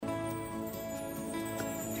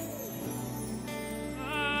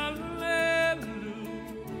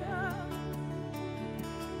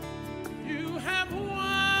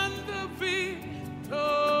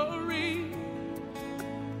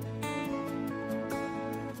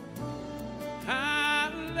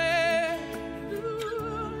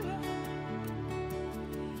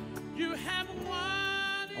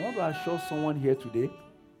to assure someone here today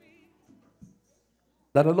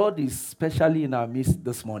that the Lord is specially in our midst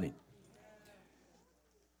this morning.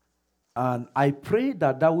 And I pray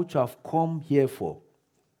that which you have come here for,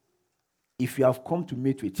 if you have come to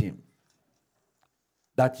meet with Him,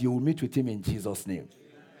 that you will meet with Him in Jesus' name.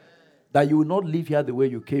 Amen. That you will not leave here the way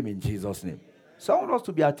you came in Jesus' name. So I want us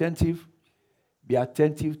to be attentive. Be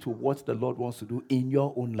attentive to what the Lord wants to do in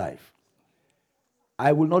your own life.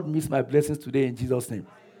 I will not miss my blessings today in Jesus' name.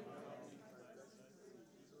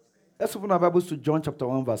 Let's open our Bibles to John chapter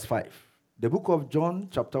 1 verse 5. The book of John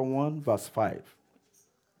chapter 1 verse 5.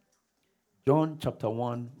 John chapter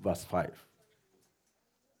 1 verse 5.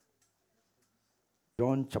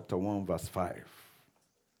 John chapter 1 verse 5.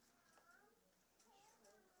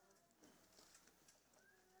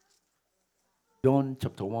 John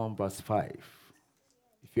chapter 1 verse 5.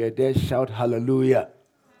 If you're there, shout hallelujah.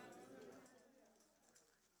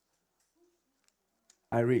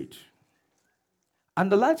 I read. And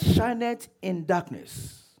the light shineth in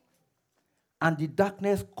darkness, and the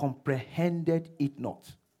darkness comprehended it not.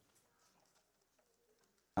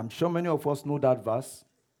 I'm sure many of us know that verse.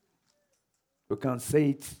 We can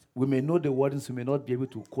say it. We may know the wordings, we may not be able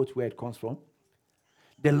to quote where it comes from.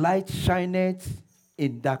 The light shineth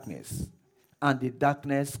in darkness, and the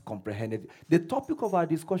darkness comprehended. The topic of our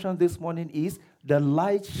discussion this morning is the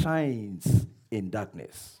light shines in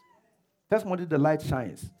darkness. This morning, the light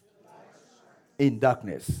shines in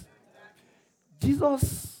darkness.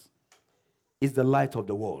 Jesus is the light of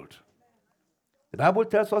the world. The Bible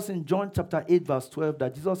tells us in John chapter 8 verse 12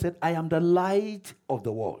 that Jesus said, I am the light of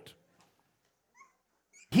the world.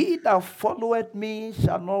 He that followeth me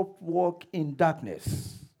shall not walk in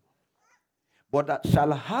darkness, but that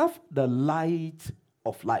shall have the light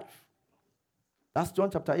of life. That's John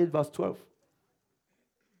chapter 8 verse 12.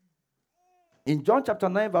 In John chapter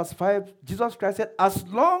 9 verse 5, Jesus Christ said, as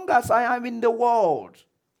long as I am in the world,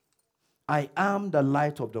 I am the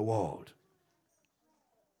light of the world.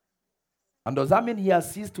 And does that mean he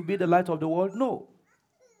has ceased to be the light of the world? No.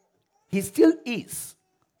 He still is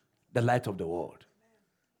the light of the world.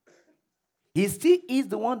 He still is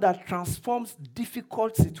the one that transforms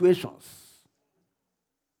difficult situations.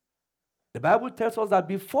 The Bible tells us that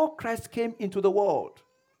before Christ came into the world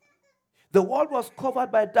was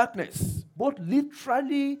covered by darkness, both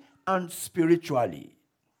literally and spiritually,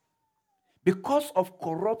 because of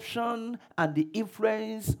corruption and the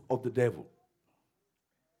influence of the devil.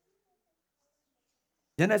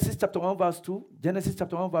 Genesis chapter 1 verse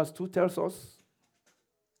 2 tells us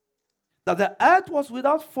that the earth was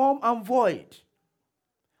without form and void,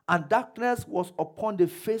 and darkness was upon the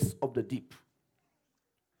face of the deep.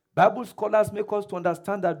 Bible scholars make us to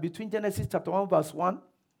understand that between Genesis chapter 1 verse 1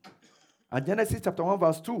 and Genesis chapter 1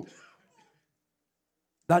 verse 2,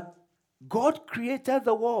 that God created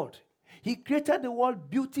the world. He created the world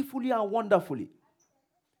beautifully and wonderfully.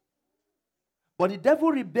 But the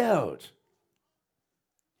devil rebelled.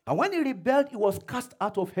 And when he rebelled, he was cast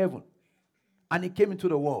out of heaven. And he came into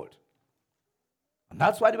the world. And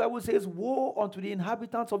that's why the Bible says, woe unto the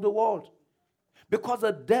inhabitants of the world, because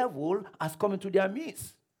the devil has come into their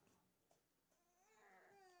midst.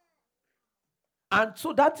 And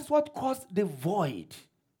so that is what caused the void,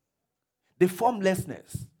 the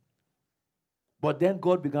formlessness. But then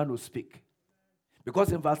God began to speak.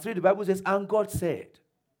 Because in verse 3, the Bible says, and God said,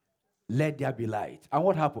 let there be light. And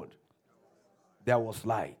what happened? There was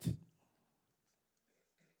light.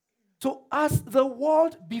 So as the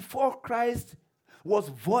world before Christ was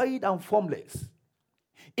void and formless,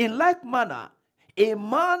 in like manner, a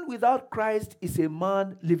man without Christ is a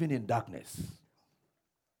man living in darkness.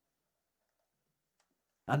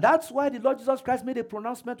 And that's why the Lord Jesus Christ made a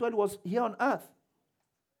pronouncement while he was here on earth.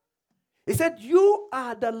 He said, you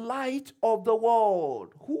are the light of the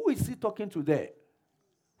world. Who is he talking to there?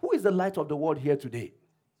 Who is the light of the world here today?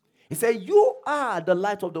 He said, you are the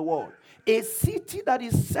light of the world. A city that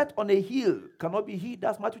is set on a hill cannot be hid.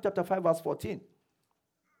 That's Matthew chapter 5 verse 14.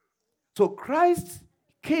 So Christ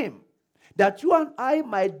came that you and I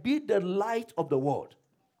might be the light of the world.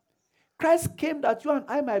 Christ came that you and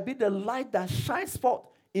I might be the light that shines forth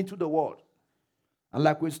into the world. And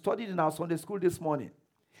like we studied in our Sunday school this morning,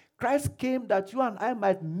 Christ came that you and I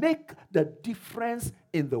might make the difference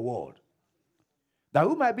in the world. That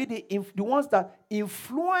we might be the ones that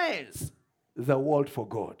influence the world for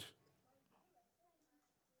God.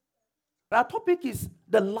 Our topic is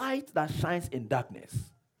the light that shines in darkness.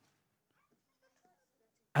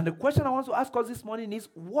 And the question I want to ask us this morning is,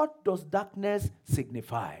 what does darkness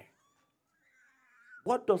signify?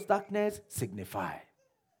 What does darkness signify?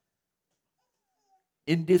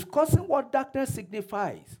 In discussing what darkness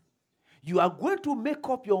signifies, You are going to make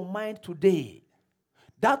up your mind today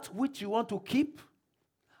that which you want to keep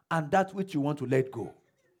and that which you want to let go.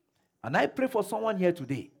 And I pray for someone here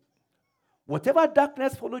today. Whatever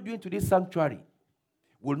darkness followed you into this sanctuary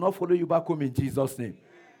will not follow you back home in Jesus' name.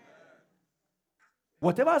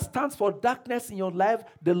 Whatever stands for darkness in your life,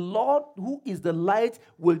 the Lord who is the light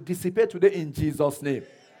will dissipate today in Jesus' name.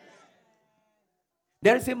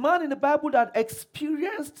 There is a man in the Bible that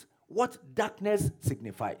experienced what darkness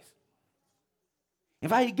signifies. In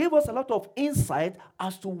fact, he gave us a lot of insight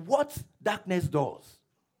as to what darkness does.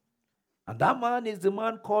 And that man is the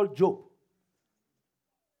man called Job.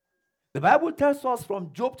 The Bible tells us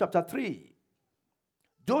from Job chapter 3.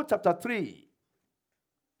 Job chapter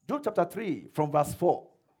 3 from verse 4.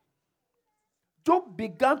 Job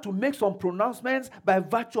began to make some pronouncements by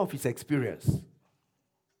virtue of his experience.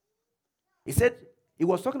 He said, he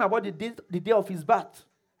was talking about the day of his birth.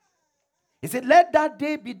 He said, let that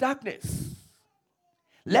day be darkness.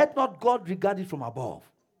 Let not God regard it from above.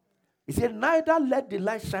 He said, neither let the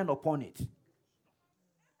light shine upon it.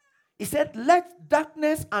 He said, let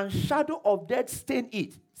darkness and shadow of death stain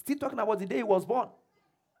it. Still talking about the day he was born.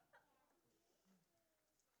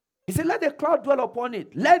 He said, let the cloud dwell upon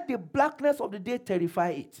it. Let the blackness of the day terrify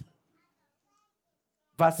it.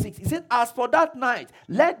 Verse 6. He said, as for that night,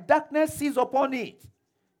 let darkness seize upon it.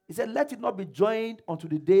 He said, let it not be joined unto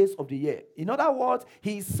the days of the year. In other words,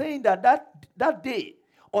 he is saying that day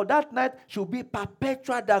or that night should be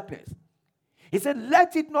perpetual darkness. He said,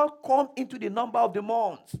 let it not come into the number of the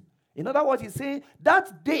months. In other words, he's saying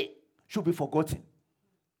that day should be forgotten.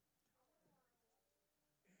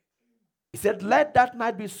 He said, let that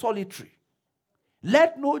night be solitary.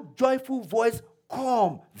 Let no joyful voice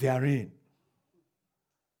come therein.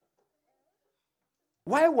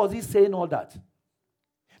 Why was he saying all that?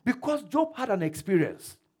 Because Job had an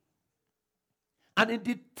experience. And in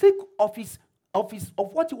the thick of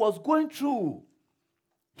what he was going through,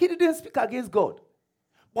 he didn't speak against God,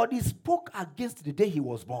 but he spoke against the day he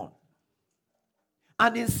was born.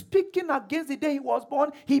 And in speaking against the day he was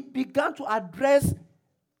born, he began to address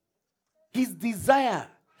his desire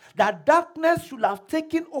that darkness should have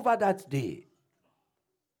taken over that day.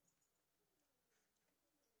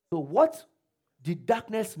 So what did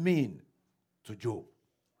darkness mean to Job?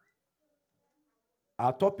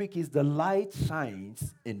 Our topic is the light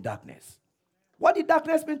shines in darkness. What did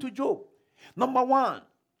darkness mean to Job? Number one,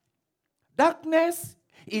 darkness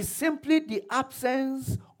is simply the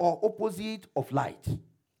absence or opposite of light.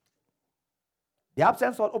 The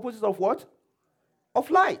absence or opposite of what? Of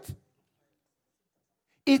light.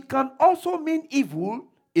 It can also mean evil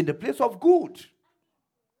in the place of good.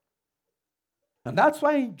 And that's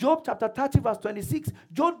why in Job chapter 30 verse 26,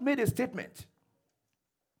 Job made a statement.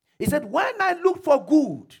 He said, when I looked for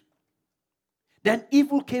good, then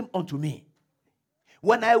evil came unto me.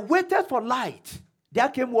 When I waited for light, there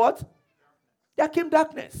came what? There came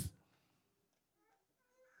darkness.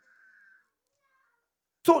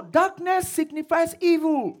 So darkness signifies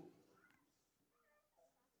evil.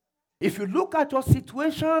 If you look at your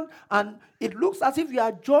situation and it looks as if you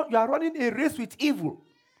are running a race with evil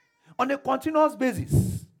on a continuous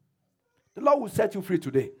basis, the Lord will set you free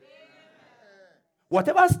today.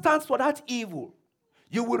 Whatever stands for that evil,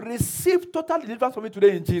 you will receive total deliverance from it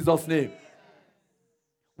today in Jesus' name.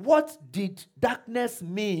 What did darkness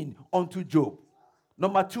mean unto Job?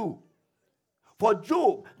 Number two, for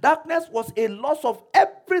Job, darkness was a loss of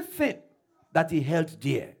everything that he held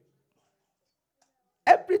dear.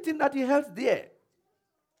 Everything that he held dear.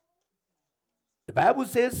 The Bible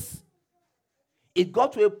says it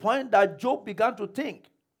got to a point that Job began to think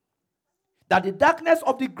that the darkness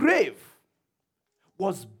of the grave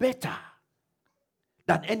was better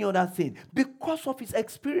than any other thing because of his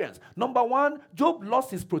experience. Number one, Job lost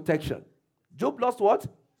his protection. Job lost what?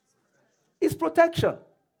 His protection.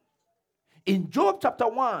 In Job chapter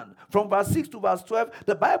 1, from verse 6 to verse 12,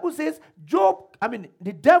 the Bible says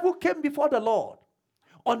the devil came before the Lord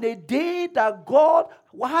on a day that God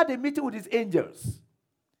had a meeting with his angels.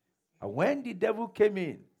 And when the devil came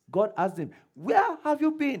in, God asked him, where have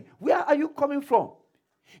you been? Where are you coming from?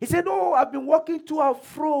 He said, oh, I've been walking to and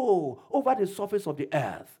fro over the surface of the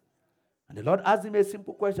earth. And the Lord asked him a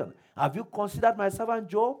simple question. Have you considered my servant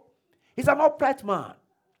Job? He's an upright man.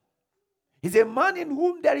 He's a man in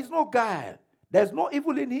whom there is no guile. There's no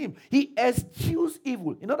evil in him. He eschews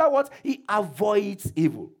evil. In other words, he avoids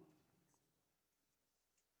evil.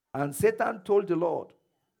 And Satan told the Lord,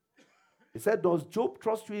 he said, does Job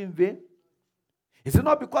trust you in vain? Is it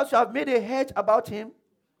not because you have made a hedge about him,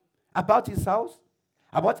 about his house,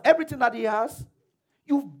 about everything that he has?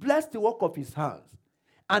 You've blessed the work of his hands,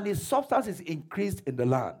 and his substance is increased in the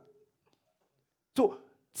land. So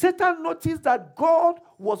Satan noticed that God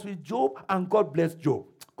was with Job and God blessed Job.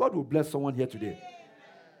 God will bless someone here today.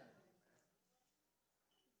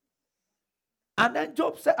 And then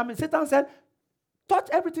Satan said, touch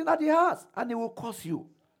everything that he has and he will curse you.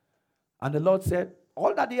 And the Lord said,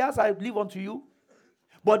 all that he has I leave unto you,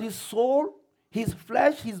 but his soul, his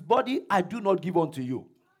flesh, his body, I do not give unto you.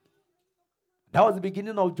 That was the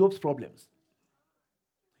beginning of Job's problems.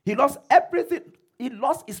 He lost everything. He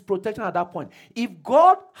lost his protection at that point. If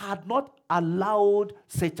God had not allowed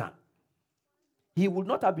Satan, he would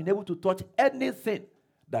not have been able to touch anything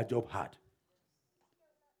that Job had.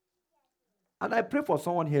 And I pray for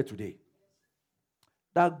someone here today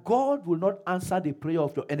that God will not answer the prayer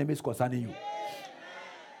of your enemies concerning you.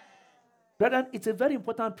 Brethren, it's a very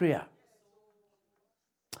important prayer.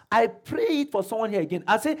 I pray it for someone here again.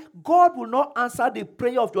 I say, God will not answer the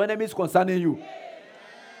prayer of your enemies concerning you.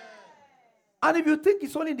 And if you think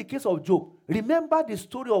it's only in the case of Job, remember the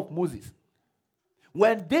story of Moses.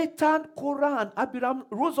 When Dathan, Korah, and Abiram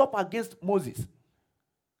rose up against Moses,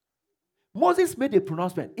 Moses made a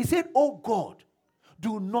pronouncement. He said, oh God,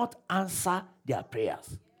 do not answer their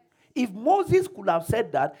prayers. If Moses could have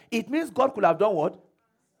said that, it means God could have done what?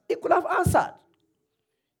 He could have answered.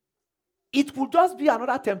 It would just be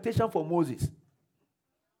another temptation for Moses.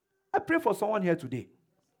 I pray for someone here today.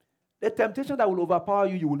 The temptation that will overpower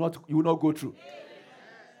you, you will not go through. Amen.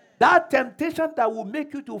 That temptation that will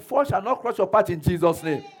make you to fall shall not cross your path in Jesus'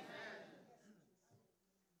 name. Amen.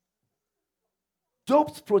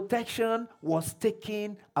 Job's protection was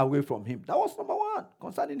taken away from him. That was number one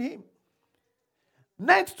concerning him.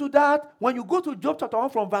 Next to that, when you go to Job chapter 1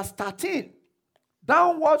 from verse 13,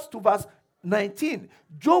 downwards to verse 19,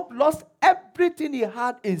 Job lost everything he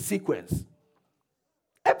had in sequence.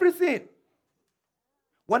 Everything.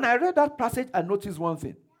 When I read that passage, I noticed one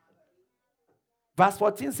thing. Verse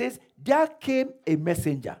 14 says, there came a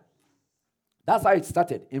messenger. That's how it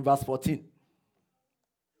started in verse 14.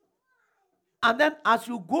 And then as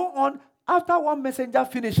you go on, after one messenger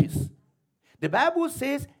finishes, the Bible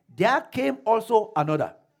says, there came also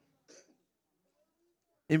another.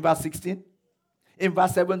 In verse 16. In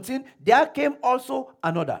verse 17, there came also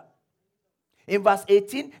another. In verse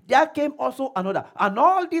 18, there came also another. And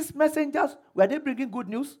all these messengers, were they bringing good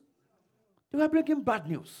news? They were bringing bad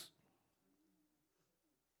news.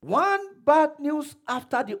 One bad news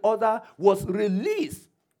after the other was released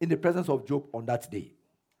in the presence of Job on that day.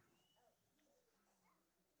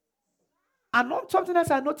 And something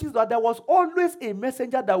else I noticed, that there was always a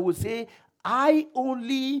messenger that would say, I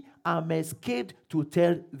only am escaped to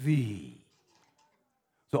tell thee.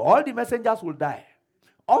 So all the messengers will die.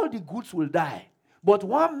 All the goods will die. But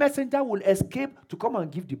one messenger will escape to come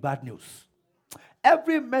and give the bad news.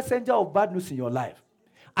 Every messenger of bad news in your life,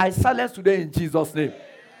 I silence today in Jesus' name.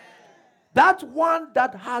 That one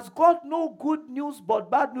that has got no good news but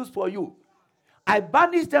bad news for you, I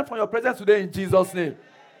banish them from your presence today in Jesus' name.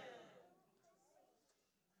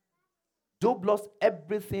 Job lost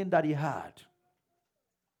everything that he had.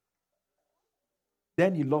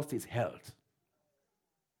 Then he lost his health.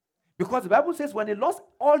 Because the Bible says when he lost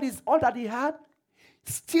all that he had,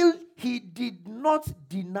 still he did not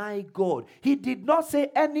deny God. He did not say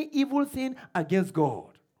any evil thing against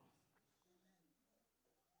God.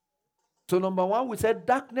 So number one, we said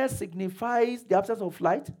darkness signifies the absence of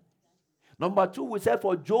light. Number two, we said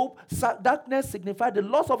for Job, darkness signified the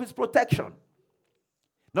loss of his protection.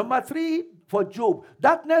 Number three, for Job,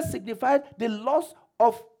 darkness signified the loss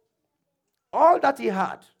of all that he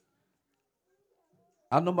had.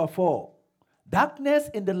 And number four, darkness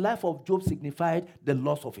in the life of Job signified the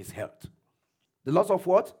loss of his health. The loss of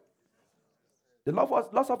what? The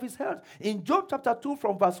loss of his health. In Job chapter 2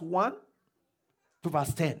 from verse 1 to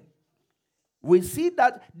verse 10, we see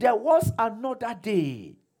that there was another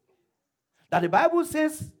day that the Bible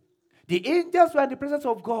says the angels were in the presence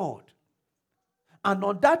of God. And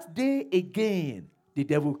on that day again, the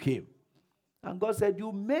devil came. And God said,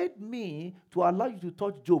 you made me to allow you to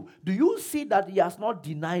touch Job. Do you see that he has not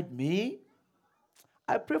denied me?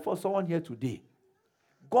 I pray for someone here today.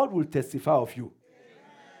 God will testify of you.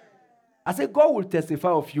 I say, God will testify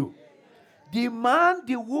of you. The man,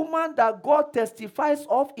 the woman that God testifies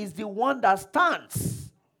of is the one that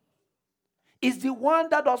stands. Is the one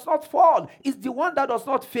that does not fall. Is the one that does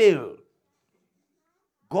not fail.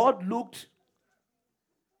 God looked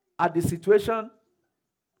at the situation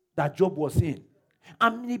that Job was in,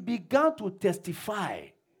 and he began to testify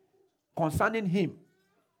concerning him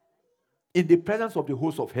in the presence of the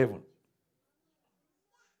host of heaven.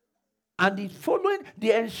 And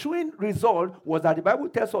the ensuing result was that the Bible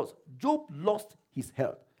tells us Job lost his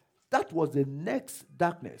health. That was the next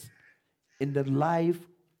darkness in the life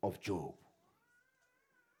of Job.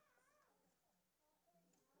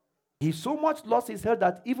 He so much lost his health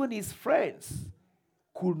that even his friends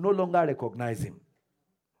could no longer recognize him.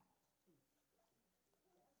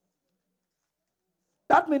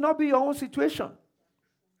 That may not be your own situation.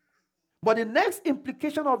 But the next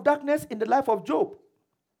implication of darkness in the life of Job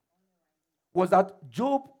was that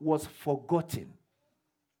Job was forgotten.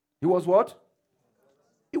 He was what?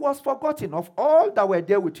 He was forgotten of all that were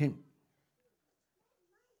there with him.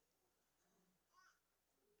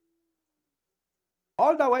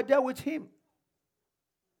 All that were there with him.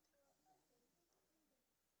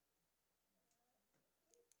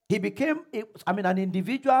 He became, an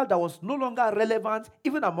individual that was no longer relevant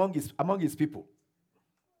even among his people.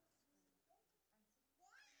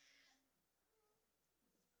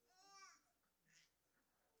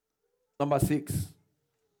 Number 6.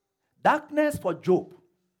 Darkness for Job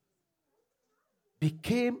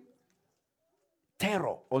became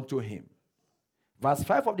terror unto him. Verse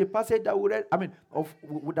 5 of the passage that we read,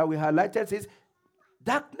 that we highlighted says,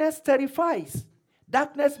 darkness terrifies.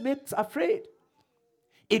 Darkness makes afraid.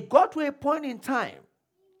 It got to a point in time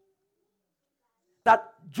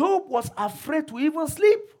that Job was afraid to even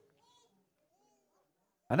sleep.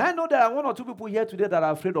 And I know there are one or two people here today that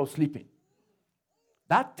are afraid of sleeping.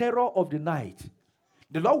 That terror of the night,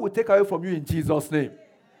 the Lord will take away from you in Jesus' name.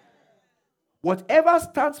 Whatever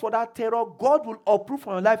stands for that terror, God will uproot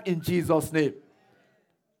from your life in Jesus' name.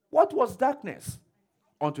 What was darkness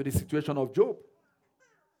unto the situation of Job?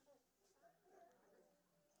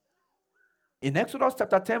 In Exodus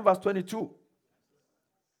chapter 10 verse 22,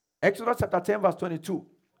 Exodus chapter 10 verse 22,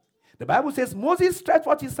 the Bible says, Moses stretched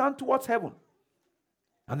forth his hand towards heaven,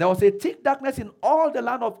 and there was a thick darkness in all the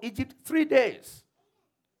land of Egypt 3 days.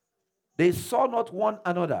 They saw not one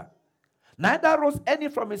another, neither rose any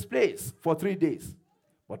from his place for 3 days.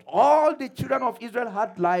 But all the children of Israel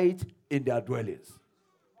had light in their dwellings.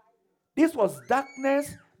 This was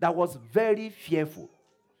darkness that was very fearful.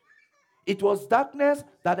 It was darkness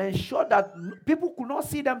that ensured that people could not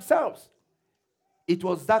see themselves. It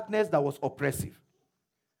was darkness that was oppressive.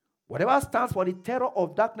 Whatever stands for the terror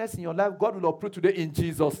of darkness in your life, God will uproot today in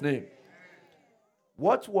Jesus' name.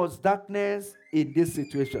 What was darkness in this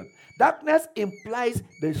situation? Darkness implies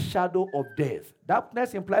the shadow of death.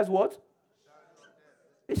 Darkness implies what?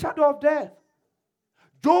 The shadow of death.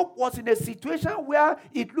 Job was in a situation where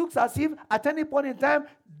it looks as if at any point in time,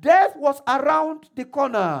 death was around the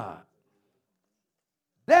corner.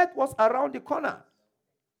 Death was around the corner.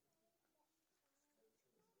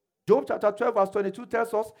 Job chapter 12 verse 22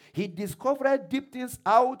 tells us, he discovered deep things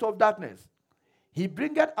out of darkness. He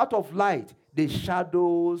bringeth out of light the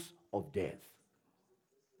shadows of death.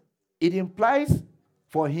 It implies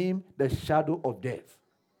for him the shadow of death.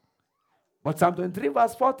 But Psalm 23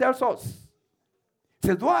 verse 4 tells us, it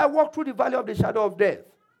says, though I walk through the valley of the shadow of death,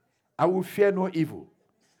 I will fear no evil.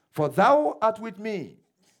 For thou art with me.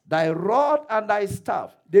 Thy rod and thy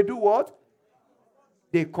staff, they do what?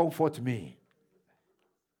 They comfort me.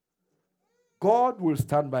 God will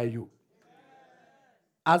stand by you.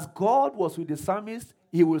 As God was with the psalmist,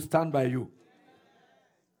 he will stand by you.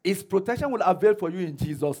 His protection will avail for you in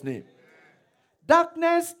Jesus' name.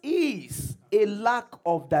 Darkness is a lack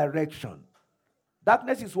of direction.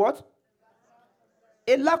 Darkness is what?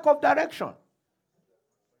 A lack of direction.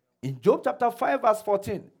 In Job chapter 5 verse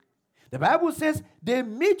 14, the Bible says they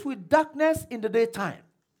meet with darkness in the daytime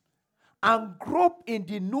and grope in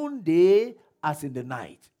the noonday as in the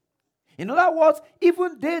night. In other words,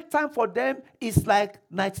 even daytime for them is like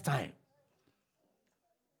nighttime.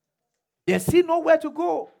 They see nowhere to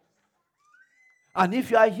go. And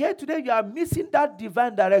if you are here today, you are missing that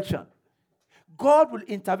divine direction. God will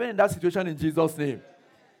intervene in that situation in Jesus' name.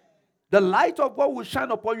 The light of God will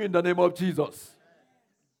shine upon you in the name of Jesus.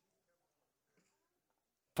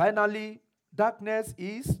 Finally, darkness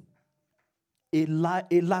is a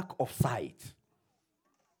lack of sight.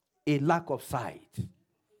 A lack of sight.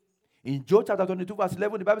 In Job chapter 22 verse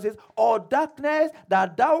 11, the Bible says, or darkness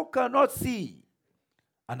that thou cannot see,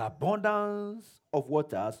 an abundance of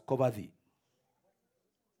waters cover thee.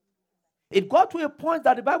 It got to a point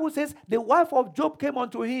that the Bible says the wife of Job came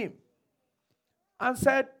unto him and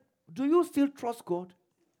said, do you still trust God?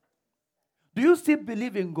 Do you still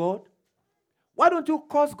believe in God? Why don't you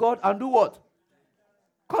curse God and do what?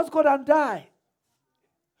 Curse God and die.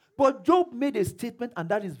 But Job made a statement, and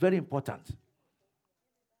that is very important.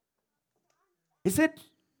 He said,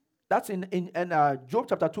 that's in Job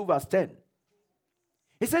chapter 2 verse 10.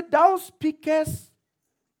 He said, thou speakest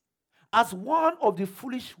as one of the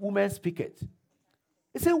foolish women speaketh.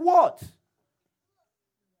 He said, what?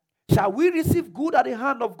 Shall we receive good at the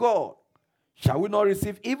hand of God? Shall we not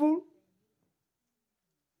receive evil?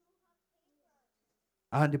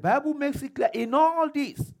 And the Bible makes it clear, in all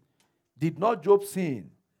this, did not Job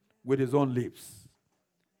sin with his own lips?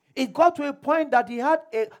 It got to a point that he had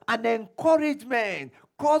an encouragement.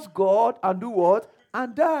 Curse God and do what?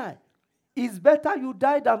 And die. It's better you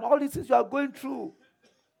die than all these things you are going through.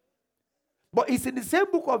 But it's in the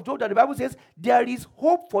same book of Job that the Bible says there is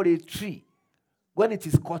hope for a tree when it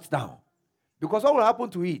is cut down. Because what will happen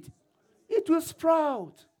to it? It will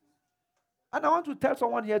sprout. And I want to tell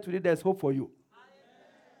someone here today there's hope for you.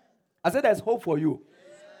 I said there's hope for you.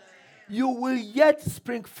 You will yet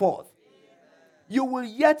spring forth. You will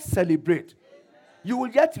yet celebrate. You will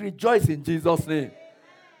yet rejoice in Jesus' name.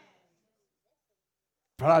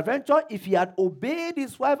 Peradventure, if he had obeyed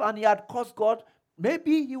his wife and he had cursed God,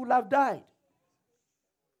 maybe he would have died.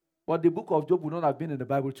 But the book of Job would not have been in the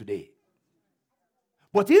Bible today.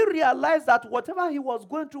 But he realized that whatever he was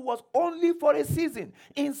going through was only for a season,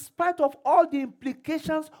 in spite of all the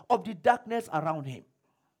implications of the darkness around him.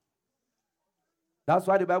 That's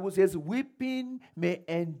why the Bible says, weeping may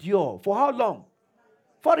endure. For how long?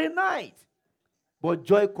 For a night. But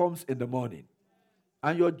joy comes in the morning.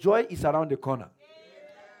 And your joy is around the corner.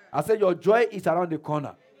 I said your joy is around the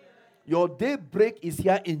corner. Your daybreak is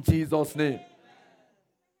here in Jesus' name.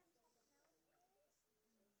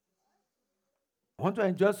 I want to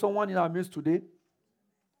enjoy someone in our midst today.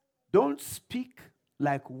 Don't speak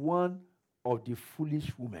like one of the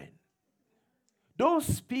foolish women. Don't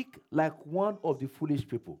speak like one of the foolish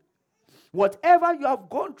people. Whatever you have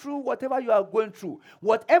gone through, whatever you are going through,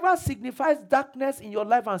 whatever signifies darkness in your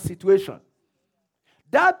life and situation,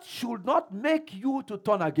 that should not make you to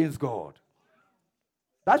turn against God.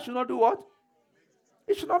 That should not do what?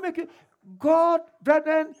 It should not make you. God,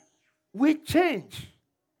 brethren, we change,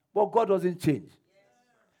 but God doesn't change.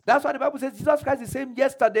 That's why the Bible says Jesus Christ is the same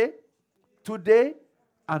yesterday, today,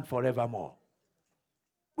 and forevermore.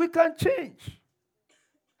 We can change.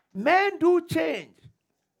 Men do change.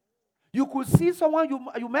 You could see someone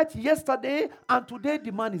you met yesterday, and today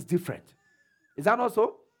the man is different. Is that not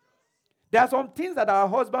so? There are some things that our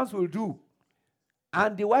husbands will do,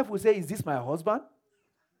 and the wife will say, is this my husband?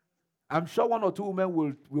 I'm sure one or two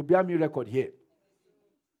women will bear me record here.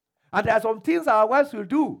 And there are some things our wives will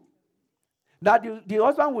do that the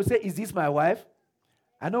husband will say, is this my wife?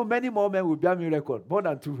 I know many more men will bear me record, more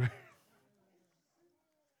than two.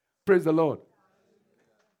 Praise the Lord.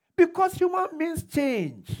 Because human beings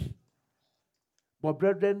change. But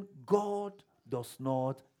brethren, God does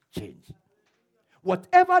not change.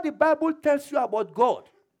 Whatever the Bible tells you about God,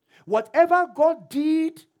 whatever God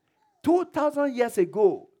did 2,000 years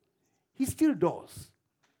ago, He still does.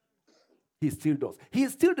 He still does. He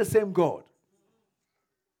is still the same God.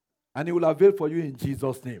 And He will avail for you in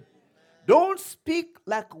Jesus' name. Don't speak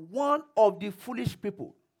like one of the foolish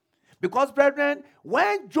people. Because, brethren,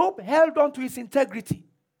 when Job held on to his integrity,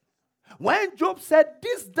 when Job said,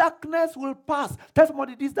 this darkness will pass, tell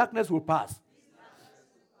somebody, this darkness will pass.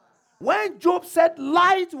 When Job said,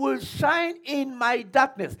 light will shine in my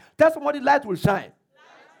darkness, tell somebody, light will shine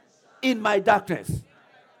in my darkness.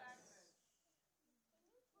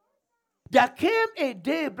 There came a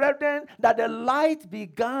day, brethren, that the light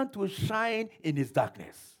began to shine in his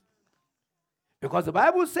darkness. Because the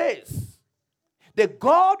Bible says, the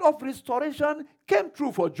God of restoration came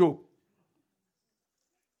through for Job.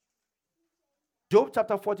 Job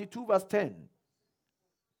chapter 42, verse 10.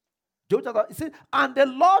 It says, and the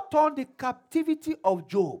Lord turned the captivity of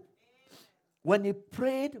Job when he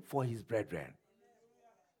prayed for his brethren.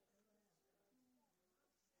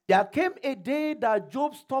 There came a day that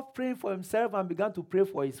Job stopped praying for himself and began to pray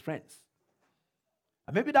for his friends.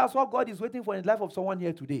 And maybe that's what God is waiting for in the life of someone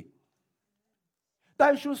here today.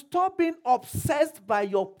 That you should stop being obsessed by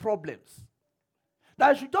your problems.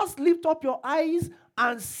 That you should just lift up your eyes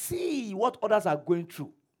and see what others are going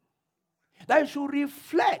through. That you should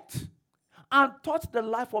reflect and touch the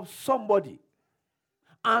life of somebody.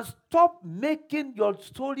 And stop making your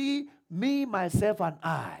story me, myself, and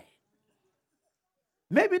I.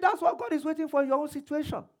 Maybe that's what God is waiting for in your own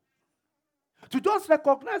situation. To just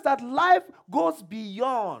recognize that life goes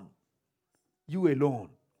beyond you alone.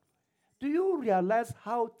 Do you realize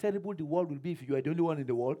how terrible the world will be if you are the only one in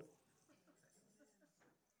the world?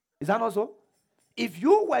 Is that not so? If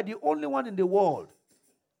you were the only one in the world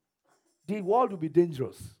will be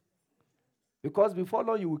dangerous. Because before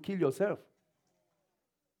long, you will kill yourself.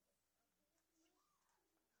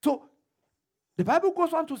 So, the Bible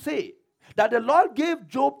goes on to say that the Lord gave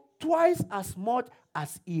Job twice as much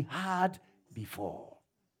as he had before.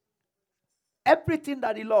 Everything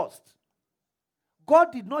that he lost,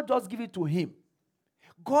 God did not just give it to him.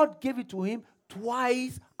 God gave it to him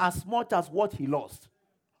twice as much as what he lost.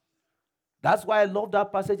 That's why I love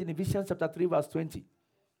that passage in Ephesians chapter 3 verse 20.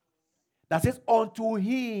 That says, unto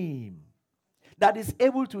him that is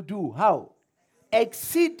able to do, how?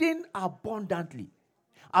 Exceeding abundantly,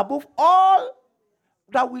 above all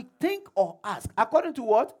that we think or ask. According to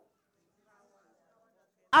what?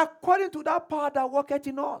 According to that power that worketh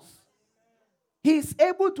in us. He is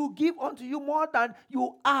able to give unto you more than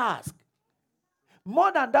you ask.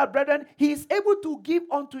 More than that, brethren, he is able to give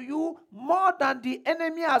unto you more than the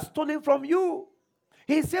enemy has stolen from you.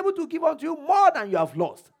 He is able to give unto you more than you have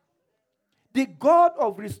lost. The God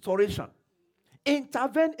of restoration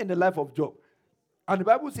intervened in the life of Job. And the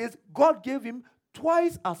Bible says God gave him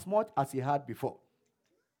twice as much as he had before.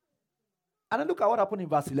 And then look at what happened in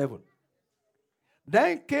verse 11.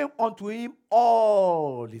 Then came unto him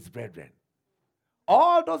all his brethren.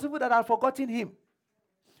 All those people that had forgotten him.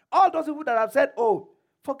 All those people that have said, oh,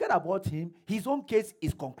 forget about him. His own case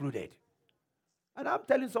is concluded. And I'm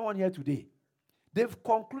telling someone here today, they've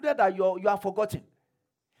concluded that you are forgotten.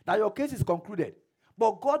 That your case is concluded.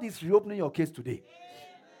 But God is reopening your case today.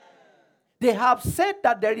 They have said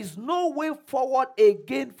that there is no way forward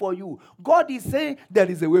again for you. God is saying there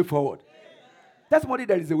is a way forward. Tell somebody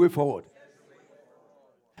there is a way forward.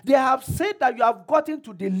 They have said that you have gotten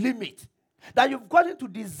to the limit. That you've gotten to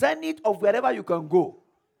the zenith of wherever you can go.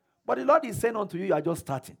 But the Lord is saying unto you, you are just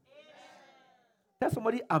starting. Tell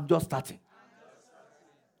somebody, I'm just starting.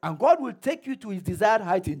 And God will take you to his desired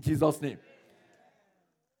height in Jesus' name.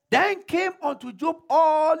 Then came unto Job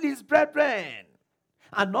all his brethren,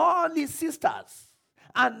 and all his sisters,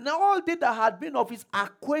 and all they that had been of his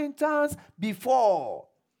acquaintance before.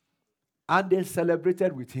 And they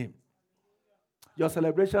celebrated with him. Your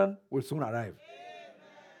celebration will soon arrive. Amen.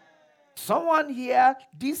 Someone here,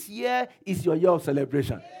 this year is your year of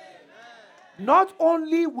celebration. Amen. Not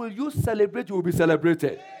only will you celebrate, you will be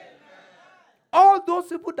celebrated. Amen. All those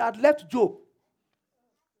people that left Job,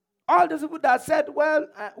 all those people that said, well,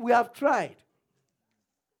 we have tried,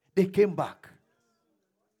 they came back.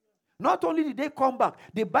 Not only did they come back,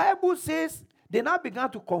 the Bible says they now began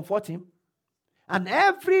to comfort him, and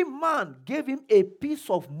every man gave him a piece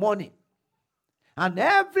of money, and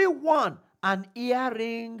every one an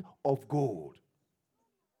earring of gold.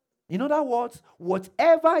 In other words,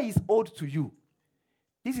 whatever is owed to you,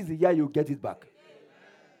 this is the year you get it back.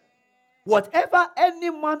 Whatever any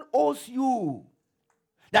man owes you,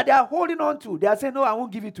 that they are holding on to, they are saying, no, I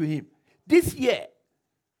won't give it to him. This year,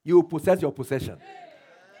 you will possess your possession.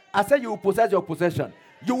 I said you will possess your possession.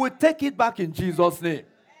 You will take it back in Jesus' name.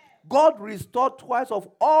 God restored twice of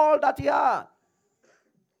all that he had.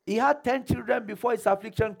 He had 10 children before his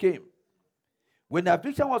affliction came. When the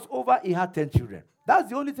affliction was over, he had 10 children. That's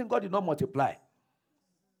the only thing God did not multiply.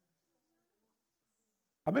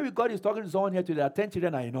 Or maybe God is talking to someone here today that 10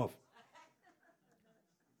 children are enough.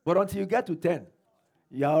 But until you get to 10,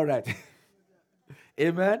 you're all right.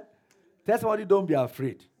 Amen? Tell somebody, don't be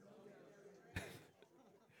afraid.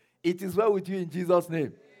 It is well with you in Jesus'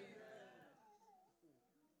 name.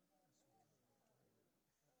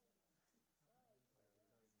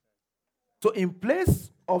 So in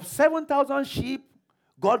place of 7,000 sheep,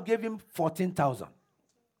 God gave him 14,000.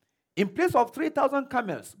 In place of 3,000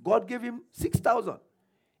 camels, God gave him 6,000.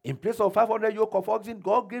 In place of 500 yoke of oxen,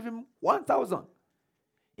 God gave him 1,000.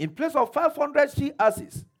 In place of 500 she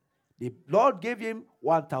asses, the Lord gave him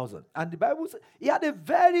 1,000. And the Bible says he had a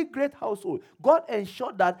very great household. God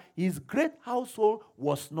ensured that his great household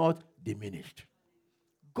was not diminished.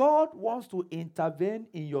 God wants to intervene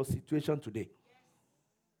in your situation today.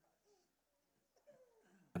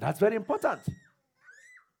 And that's very important.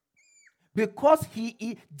 Because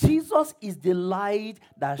Jesus is the light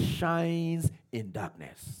that shines in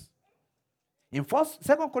darkness. In 2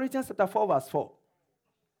 Corinthians chapter 4, verse 4.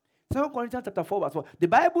 2 Corinthians chapter 4, verse 4. The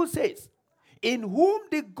Bible says, in whom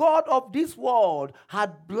the God of this world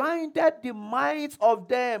had blinded the minds of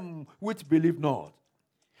them which believe not,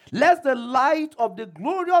 lest the light of the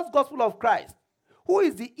glorious gospel of Christ, who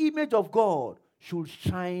is the image of God, should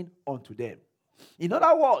shine unto them. In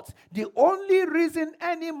other words, the only reason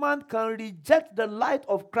any man can reject the light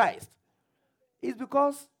of Christ is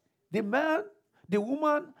because the man, the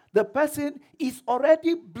woman, the person is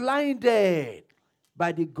already blinded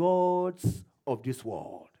by the gods of this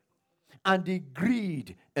world and the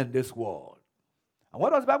greed in this world. And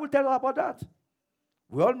what does the Bible tell us about that?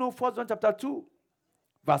 We all know 1 John chapter 2,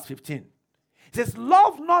 verse 15. It says,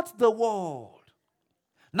 love not the world,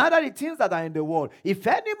 neither the things that are in the world. If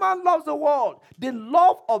any man loves the world, the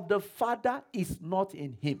love of the Father is not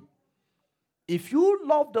in him. If you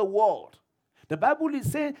love the world, The Bible is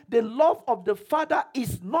saying the love of the Father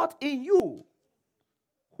is not in you.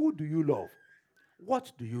 Who do you love?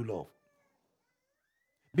 What do you love?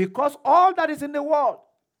 Because all that is in the world,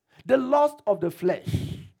 the lust of the flesh,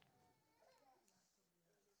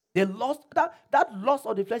 that lust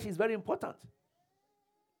of the flesh is very important.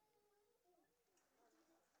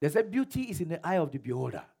 They say beauty is in the eye of the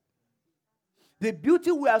beholder. The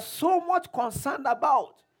beauty we are so much concerned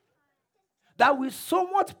about that we so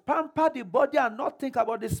much pamper the body and not think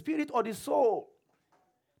about the spirit or the soul.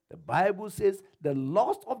 The Bible says the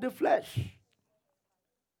lust of the flesh,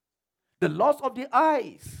 the lust of the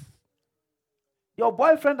eyes. Your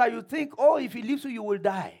boyfriend that you think, oh, if he leaves you, you will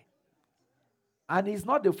die. And he's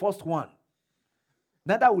not the first one.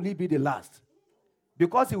 Neither will he be the last.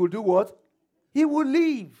 Because he will do what? He will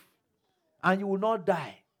leave. And you will not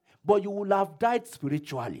die. But you will have died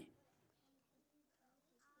spiritually.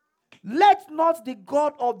 Let not the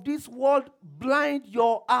God of this world blind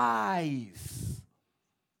your eyes.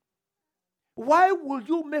 Why will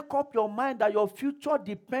you make up your mind that your future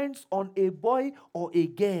depends on a boy or a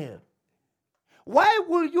girl? Why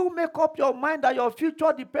will you make up your mind that your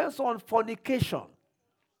future depends on fornication?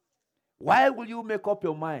 Why will you make up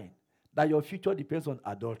your mind that your future depends on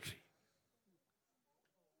adultery?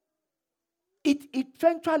 It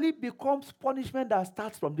eventually becomes punishment that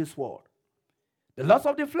starts from this world. The lust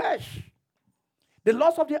of the flesh, the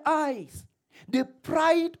lust of the eyes, the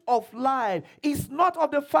pride of life is not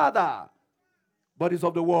of the Father, but is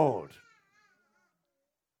of the world.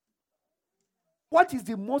 What is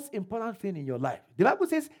the most important thing in your life? The Bible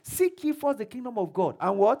says, seek ye first the kingdom of God.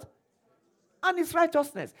 And what? And his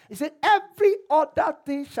righteousness. It said, every other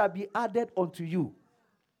thing shall be added unto you.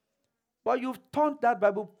 But you've turned that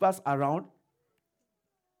Bible verse around.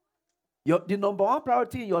 The number one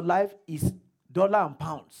priority in your life is dollar and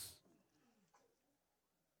pounds.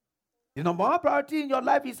 The number one priority in your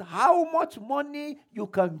life is how much money you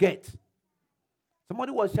can get.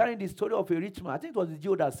 Somebody was sharing the story of a rich man. I think it was the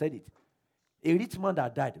Jew that said it. A rich man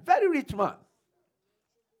that died. Very rich man.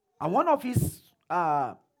 And one of his,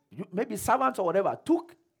 maybe servants or whatever,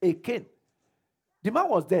 took a cane. The man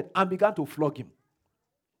was dead and began to flog him.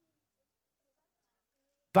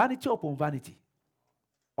 Vanity upon vanity.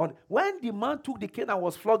 When the man took the cane and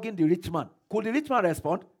was flogging the rich man, could the rich man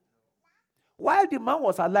respond? While the man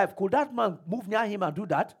was alive, could that man move near him and do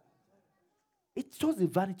that? It shows the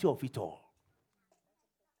vanity of it all.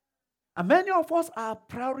 And many of us, our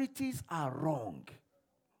priorities are wrong.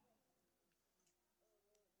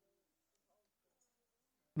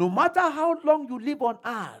 No matter how long you live on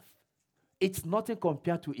earth, it's nothing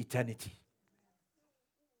compared to eternity.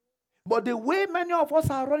 But the way many of us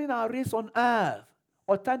are running our race on earth,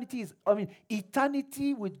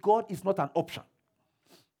 eternity with God is not an option.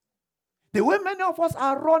 The way many of us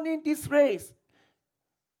are running this race,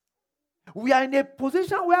 we are in a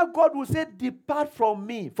position where God will say, depart from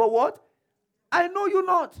me. For what? I know you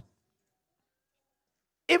not.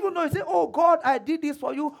 Even though you say, oh God, I did this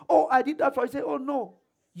for you. Oh, I did that for you. You say, oh no.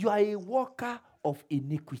 You are a worker of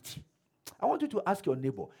iniquity. I want you to ask your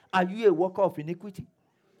neighbor, are you a worker of iniquity?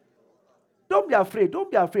 Don't be afraid.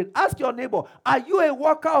 Don't be afraid. Ask your neighbor, are you a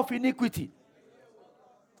worker of iniquity?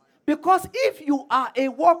 Because if you are a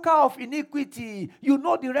worker of iniquity, you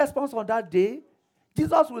know the response on that day.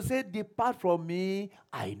 Jesus will say, depart from me,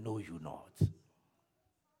 I know you not.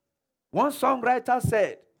 One songwriter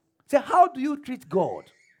said, how do you treat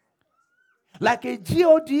God? Like a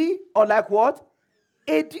God or like what?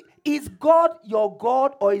 Is God your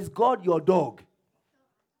God or is God your dog?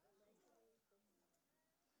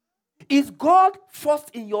 Is God first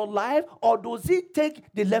in your life or does he take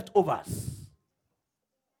the leftovers?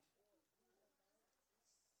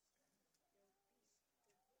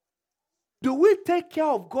 Do we take care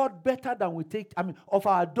of God better than of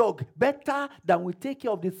our dog, better than we take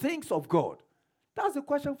care of the things of God? That's the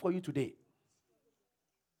question for you today.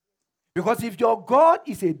 Because if your God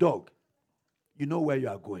is a dog, you know where you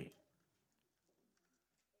are going.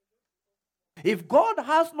 If God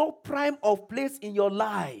has no prime of place in your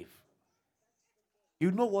life, you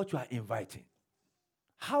know what you are inviting.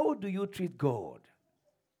 How do you treat God?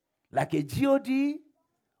 Like a God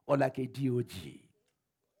or like a DOG?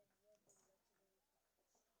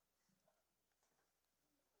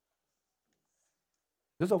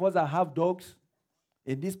 Those of us that have dogs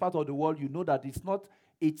in this part of the world, you know that it's not,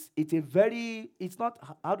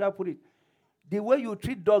 how do I put it? The way you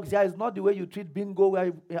treat dogs here is not the way you treat bingo.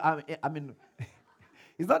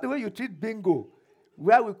 It's not the way you treat bingo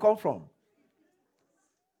where we come from.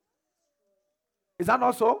 Is that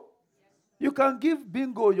not so? You can give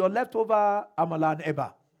bingo your leftover amala and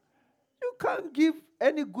eba. You can't give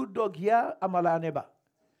any good dog here amala and eba.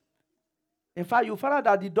 In fact, you find out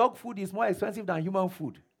that the dog food is more expensive than human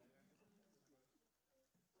food.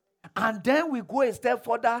 And then we go a step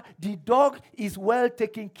further. The dog is well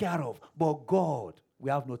taken care of. But God, we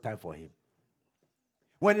have no time for him.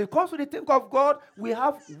 When it comes to the thing of God, we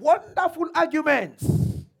have wonderful arguments.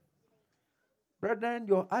 Brethren,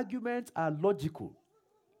 your arguments are logical,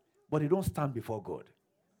 but they don't stand before God.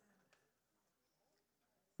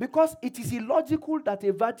 Because it is illogical that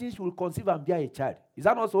a virgin should conceive and bear a child. Is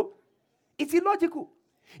that not so? It's illogical.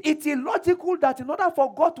 It's illogical that in order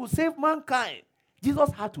for God to save mankind, Jesus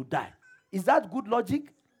had to die. Is that good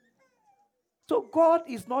logic? So God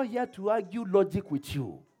is not here to argue logic with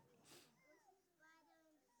you.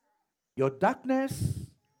 Your darkness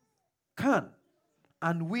can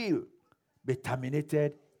and will be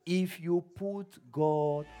terminated if you put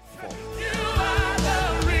God first. You are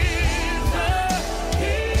the